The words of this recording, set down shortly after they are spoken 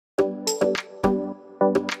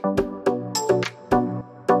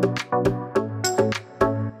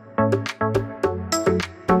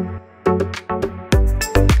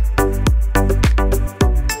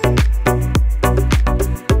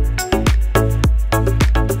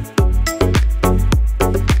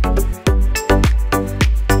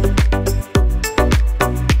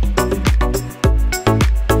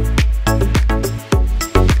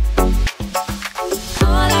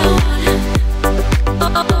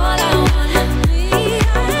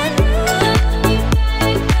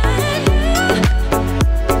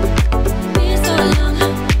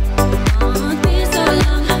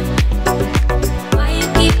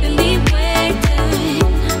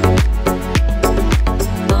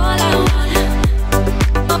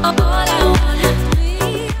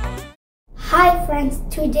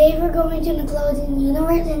Today we're going to Nickelodeon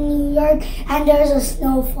Universe in New York, and there's a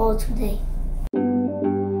snowfall today.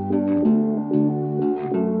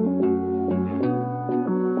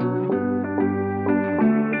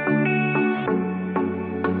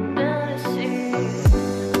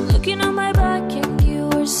 Looking on my back and you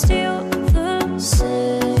are still the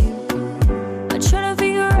same. I try to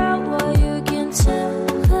figure out why you can't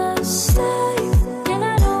tell us stay. And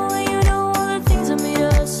I know you know all the things that made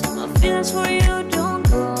us. My feelings for you don't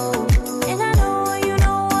go. And I know you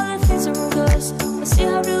know all the things that wrong us. I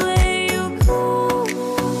still have to let you go.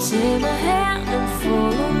 Take my hand and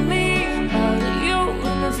follow me. Out of you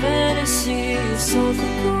in my fantasy.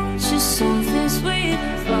 Something cool, just something sweet.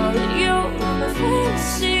 Follow you in my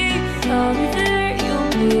fantasy. I'll be there, you'll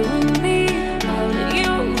be with me. Out of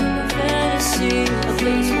you in my fantasy. A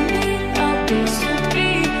place for me, a place to be.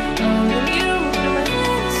 Out of you in my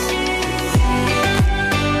fantasy.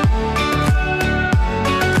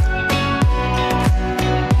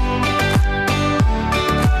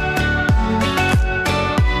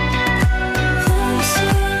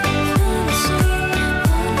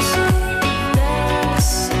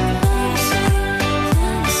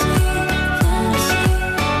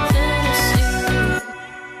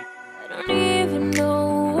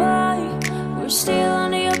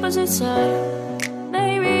 Side.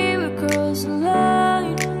 Maybe we cross the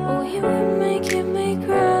line. Oh, you would make me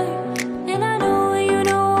cry. And I know you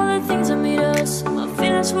know all the things that made us. My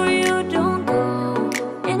feelings for you don't go.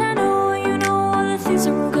 And I know you know all the things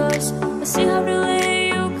that broke us. I still have to let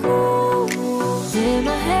you go. Take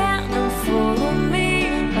my hand and follow me.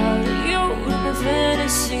 Out of you in my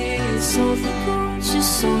fantasy. Something cool,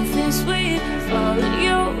 just something sweet. Follow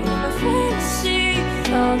you in my fantasy.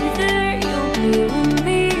 I'll be there, you'll be with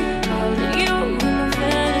me. You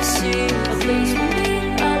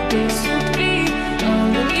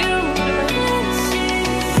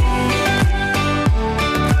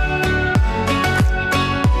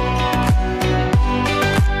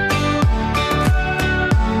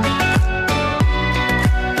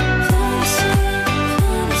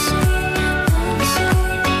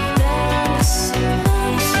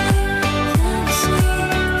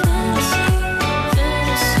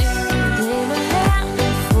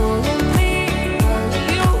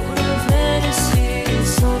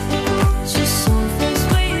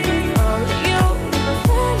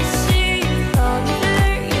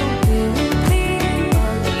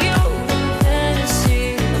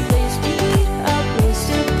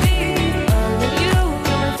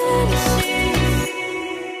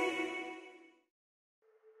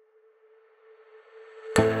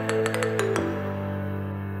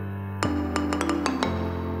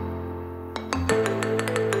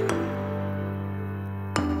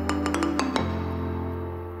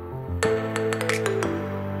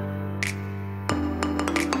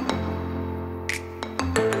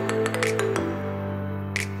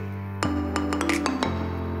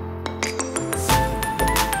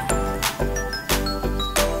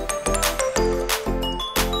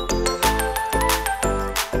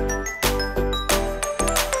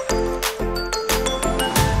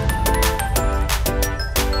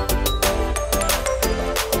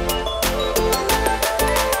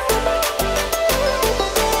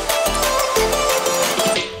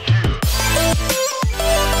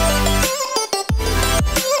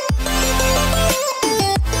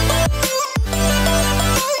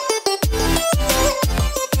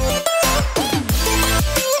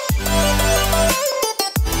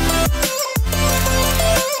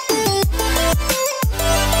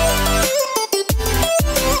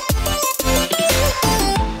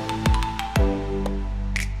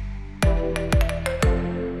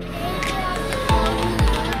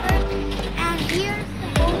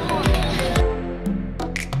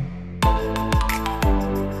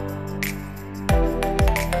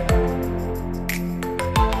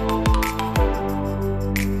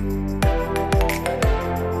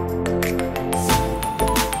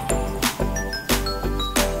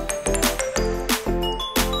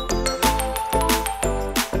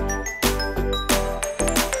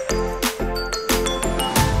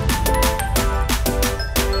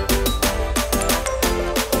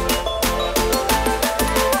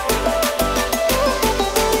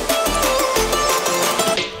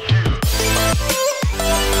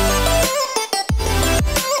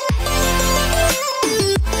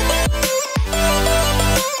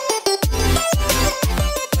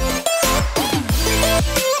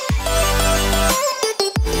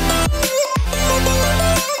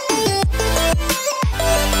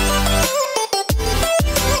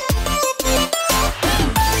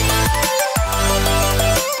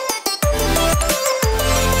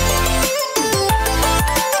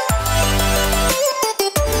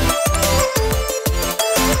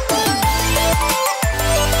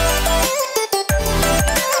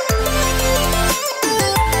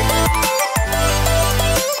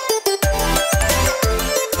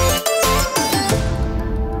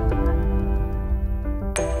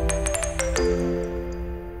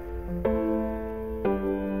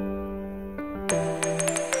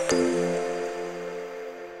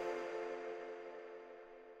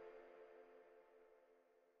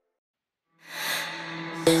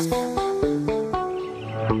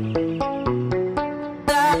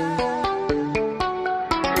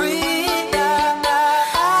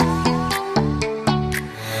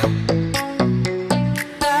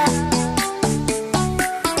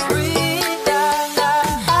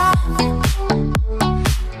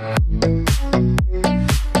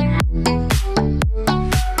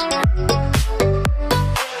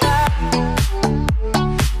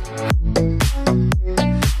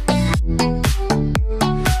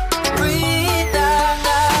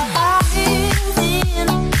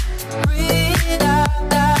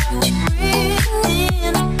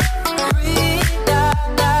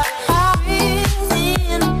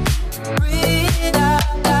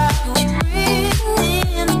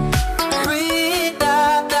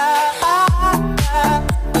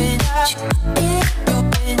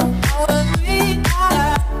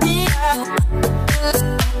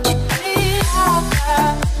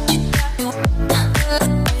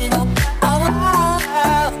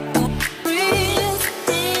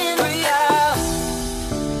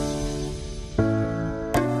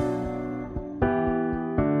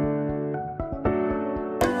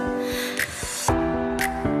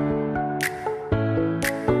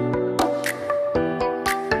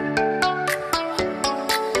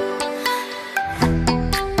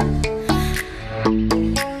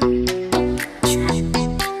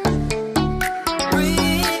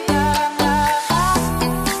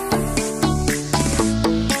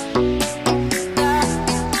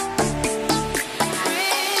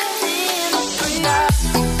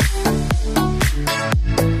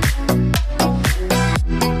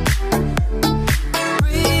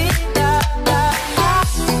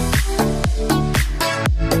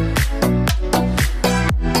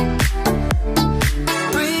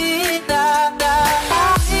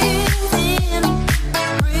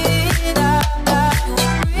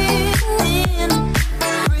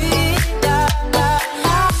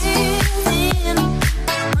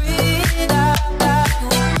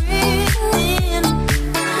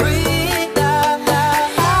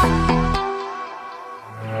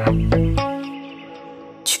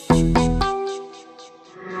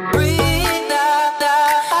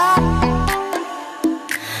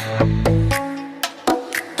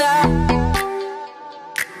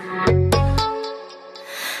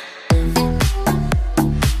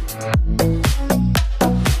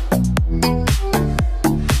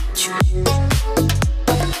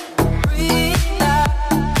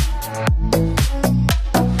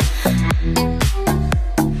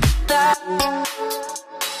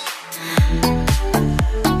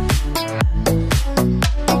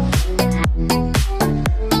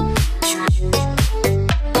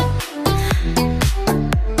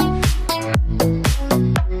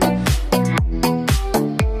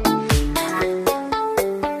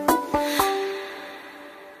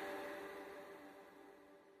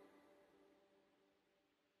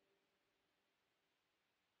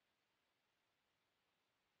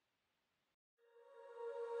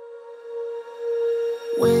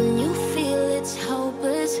When you feel it's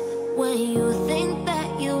hopeless, when you think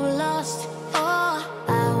that you lost, oh,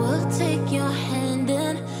 I will take your hand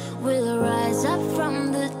and we'll rise up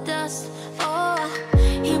from the dust. Oh,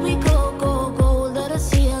 here we go, go, go, let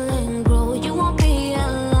us heal and grow. You won't be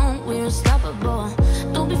alone, we're unstoppable.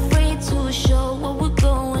 Don't be afraid to show what we're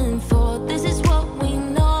going for. This is what we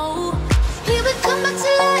know. Here we come back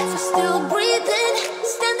to life, we're still breathing.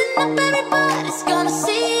 Standing up, everybody's gonna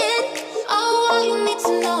see it. All you need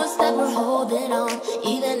to know is that we're holding on.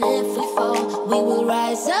 Even if we fall, we will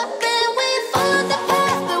rise up and we follow the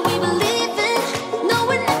path that we believe in. No,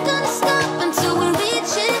 we're not gonna stop until we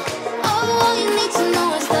reach it. Oh,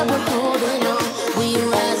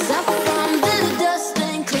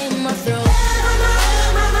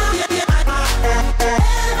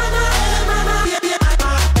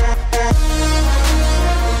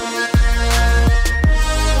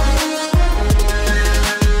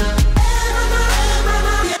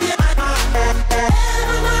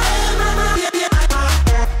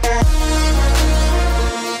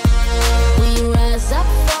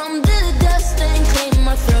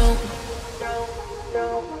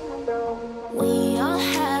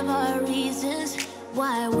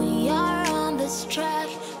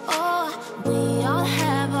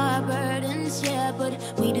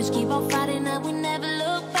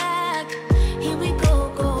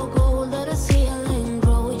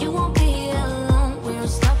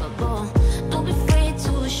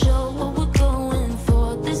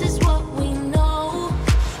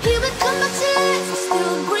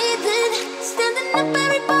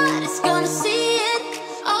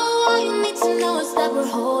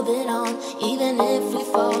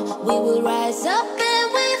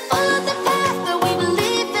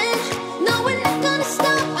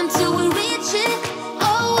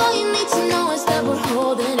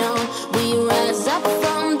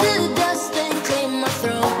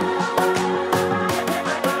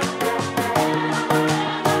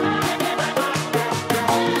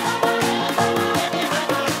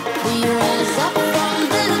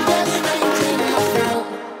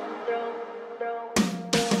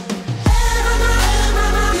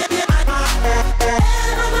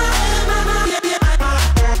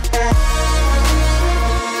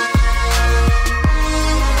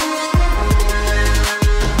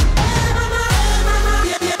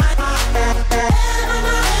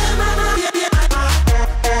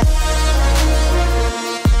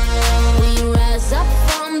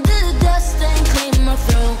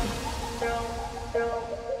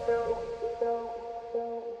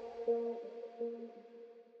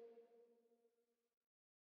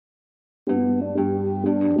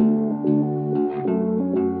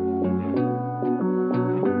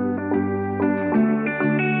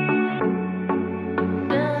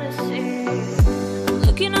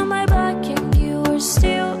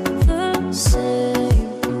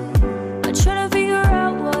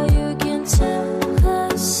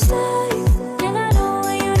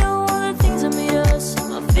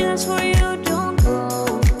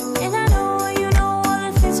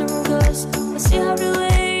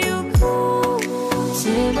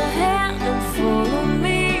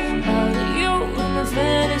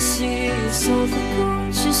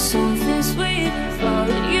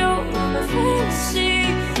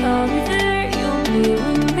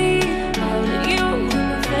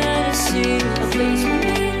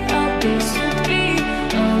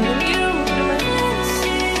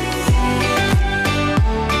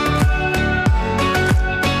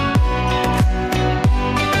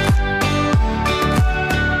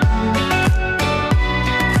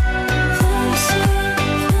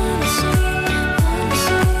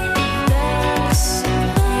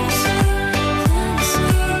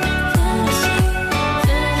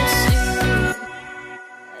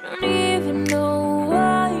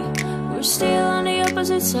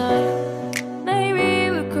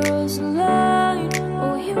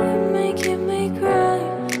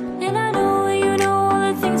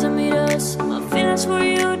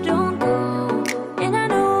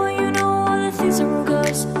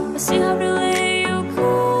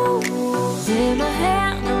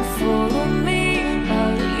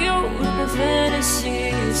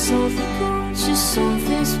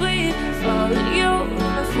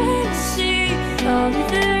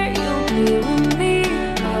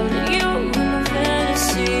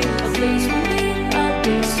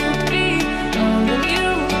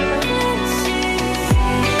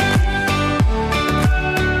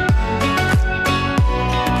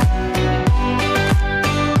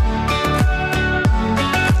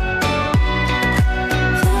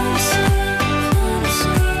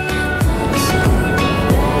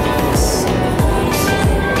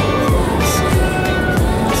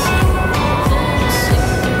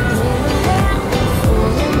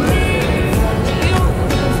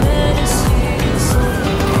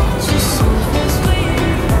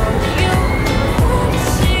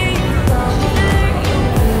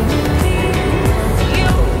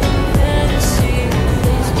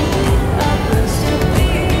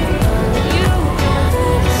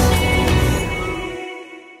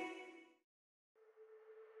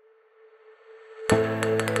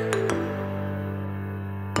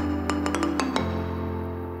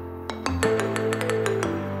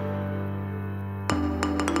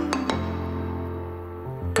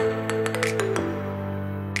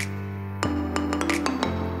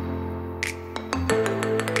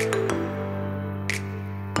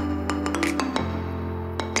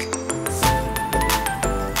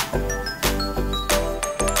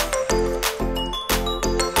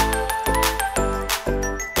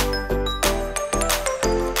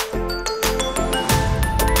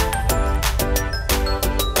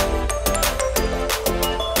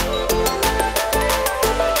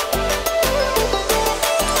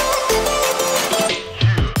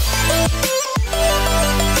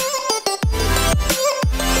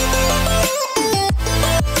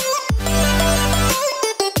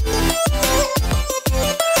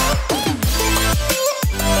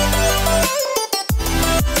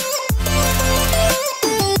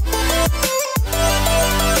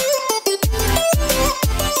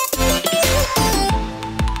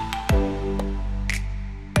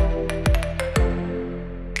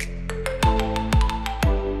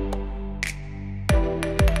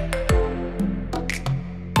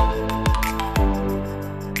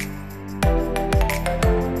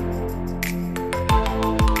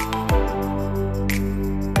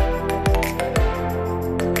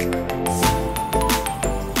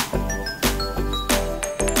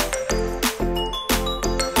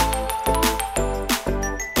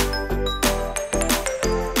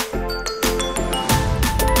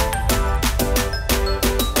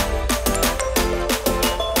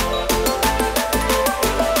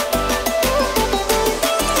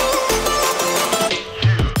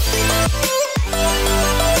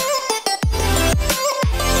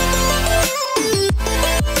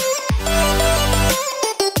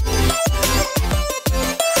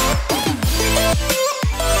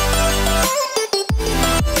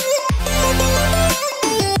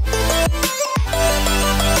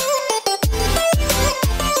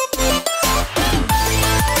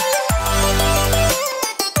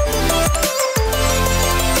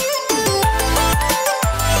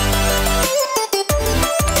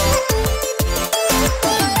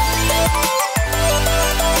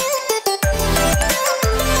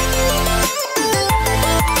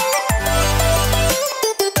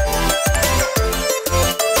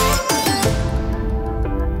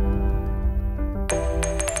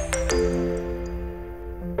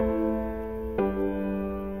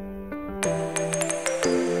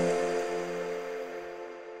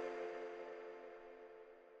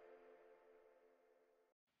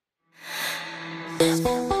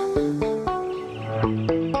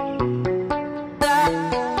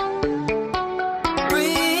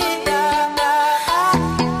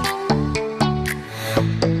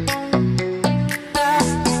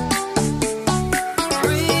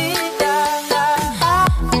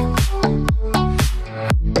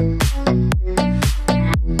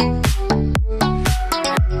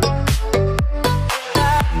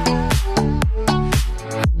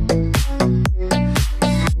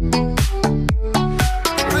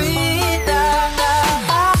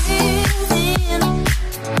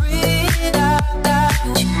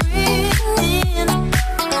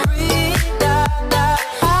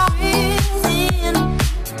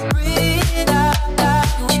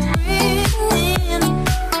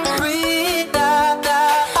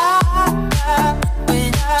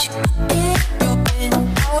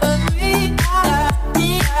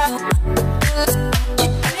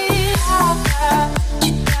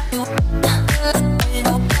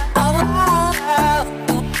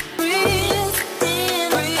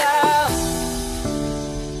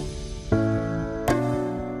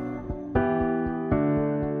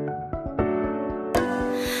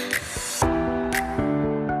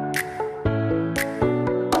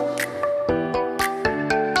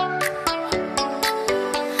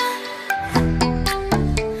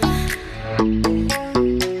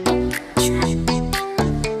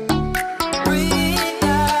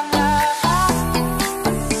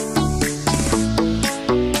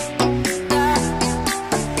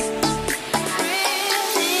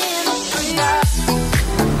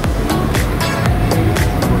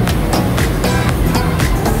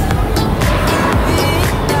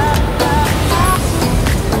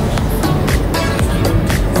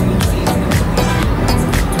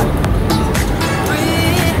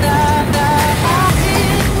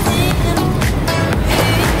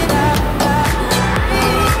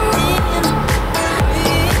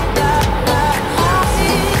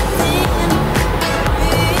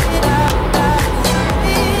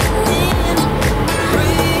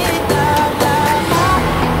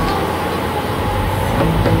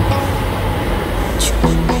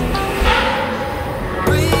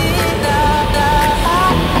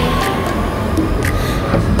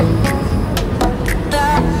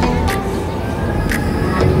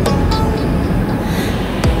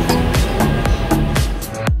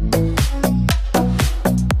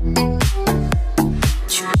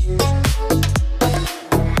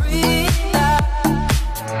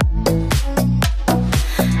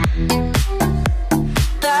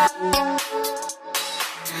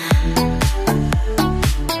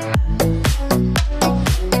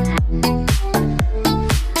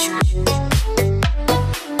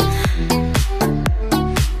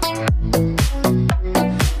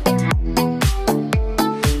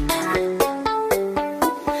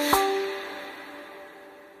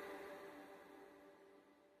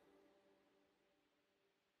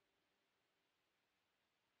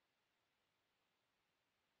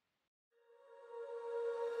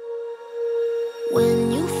 When